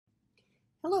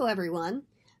Hello everyone.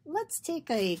 Let's take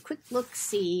a quick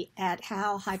look-see at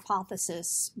how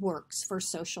Hypothesis works for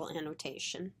social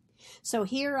annotation. So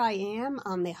here I am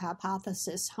on the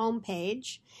Hypothesis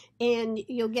homepage, and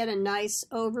you'll get a nice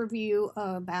overview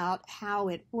about how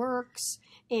it works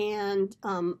and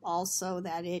also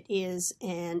that it is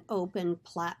an open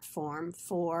platform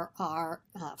for our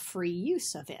free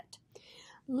use of it.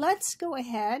 Let's go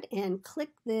ahead and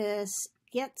click this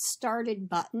Get Started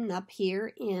button up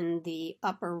here in the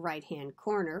upper right hand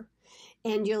corner,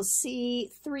 and you'll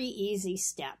see 3 easy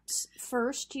steps.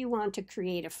 First, you want to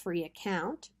create a free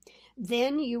account.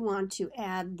 Then you want to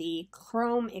add the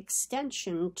Chrome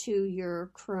extension to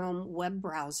your Chrome web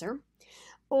browser.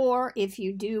 Or if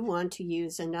you do want to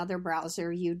use another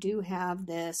browser, you do have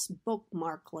this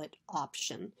bookmarklet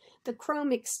option. The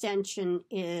Chrome extension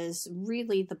is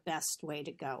really the best way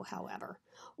to go, however.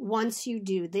 Once you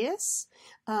do this,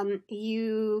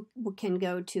 you can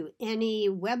go to any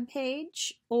web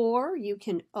page, or you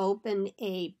can open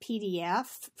a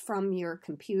PDF from your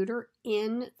computer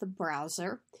in the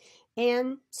browser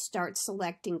and start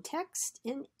selecting text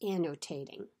and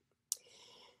annotating.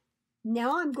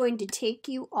 Now I'm going to take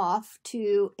you off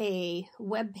to a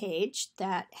web page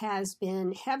that has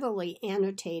been heavily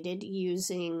annotated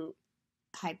using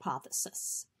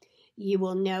Hypothesis. You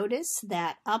will notice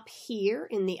that up here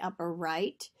in the upper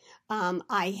right,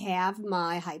 I have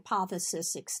my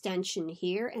Hypothesis extension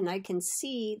here, and I can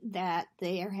see that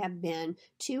there have been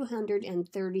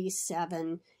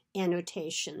 237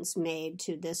 annotations made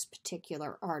to this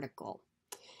particular article.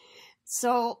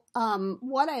 So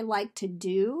what I like to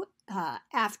do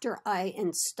after I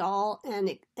install an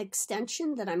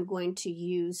extension that I'm going to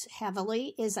use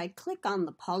heavily is I click on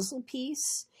the puzzle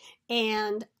piece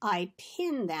and I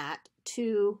pin that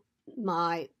to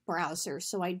my browser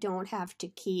so I don't have to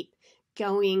keep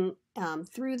going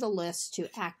through the list to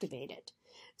activate it.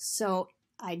 So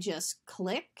I just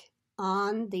click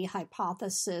on the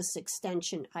Hypothesis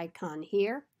extension icon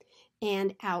here,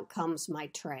 and out comes my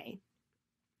tray.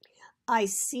 I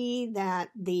see that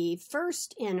the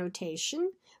first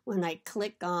annotation, when I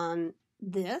click on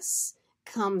this,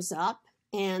 comes up,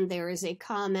 and there is a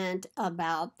comment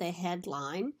about the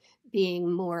headline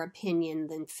being more opinion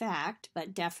than fact,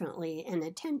 but definitely an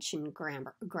attention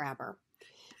grabber.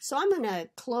 So I'm going to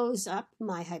close up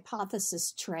my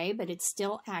Hypothesis tray, but it's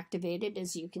still activated,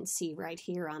 as you can see right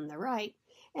here on the right.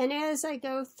 And as I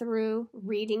go through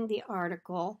reading the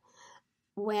article,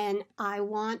 when I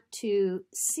want to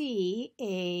see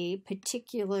a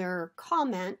particular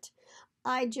comment,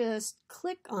 I just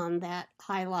click on that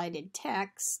highlighted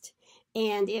text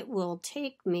and it will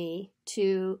take me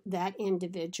to that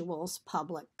individual's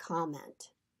public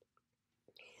comment.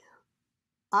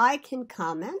 I can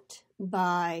comment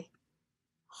by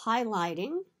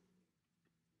highlighting,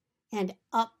 and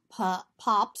up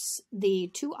pops the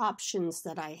 2 options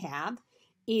that I have: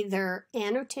 either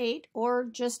annotate or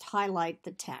just highlight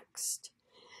the text.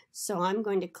 So I'm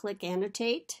going to click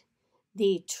annotate.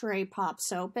 The tray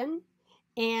pops open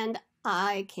and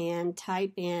I can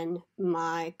type in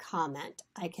my comment.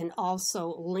 I can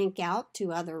also link out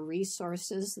to other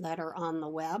resources that are on the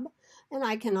web, and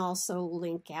I can also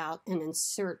link out and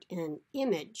insert an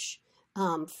image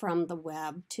from the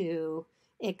web to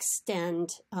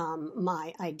extend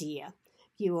my idea.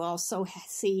 You also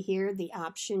see here the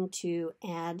option to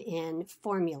add in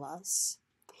formulas.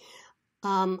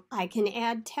 I can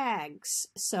add tags.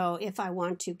 So if I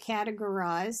want to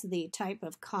categorize the type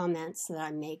of comments that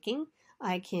I'm making,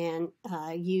 I can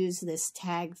use this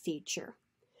tag feature.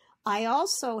 I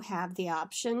also have the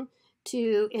option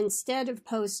to, instead of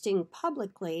posting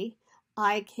publicly,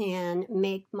 I can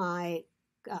make my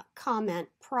comment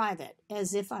private,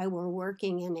 as if I were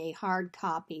working in a hard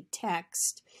copy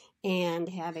text and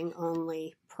having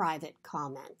only private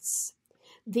comments.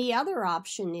 The other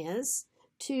option is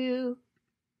to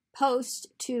post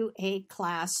to a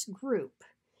class group.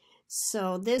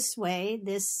 So this way,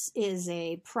 this is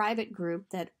a private group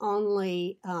that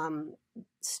only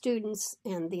students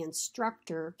and the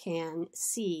instructor can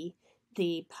see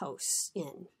the posts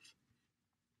in.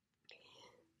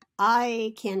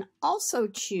 I can also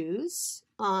choose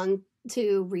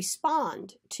to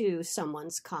respond to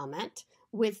someone's comment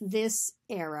with this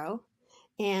arrow,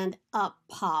 and up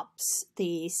pops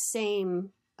the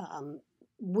same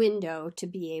window to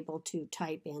be able to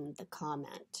type in the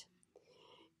comment.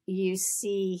 You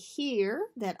see here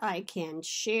that I can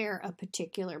share a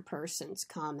particular person's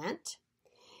comment,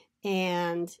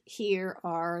 and here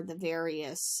are the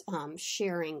various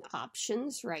sharing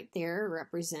options right there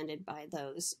represented by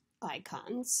those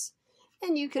icons.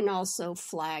 And you can also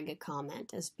flag a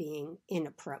comment as being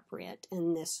inappropriate,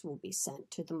 and this will be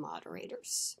sent to the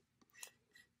moderators.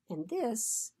 And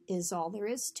this is all there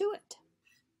is to it.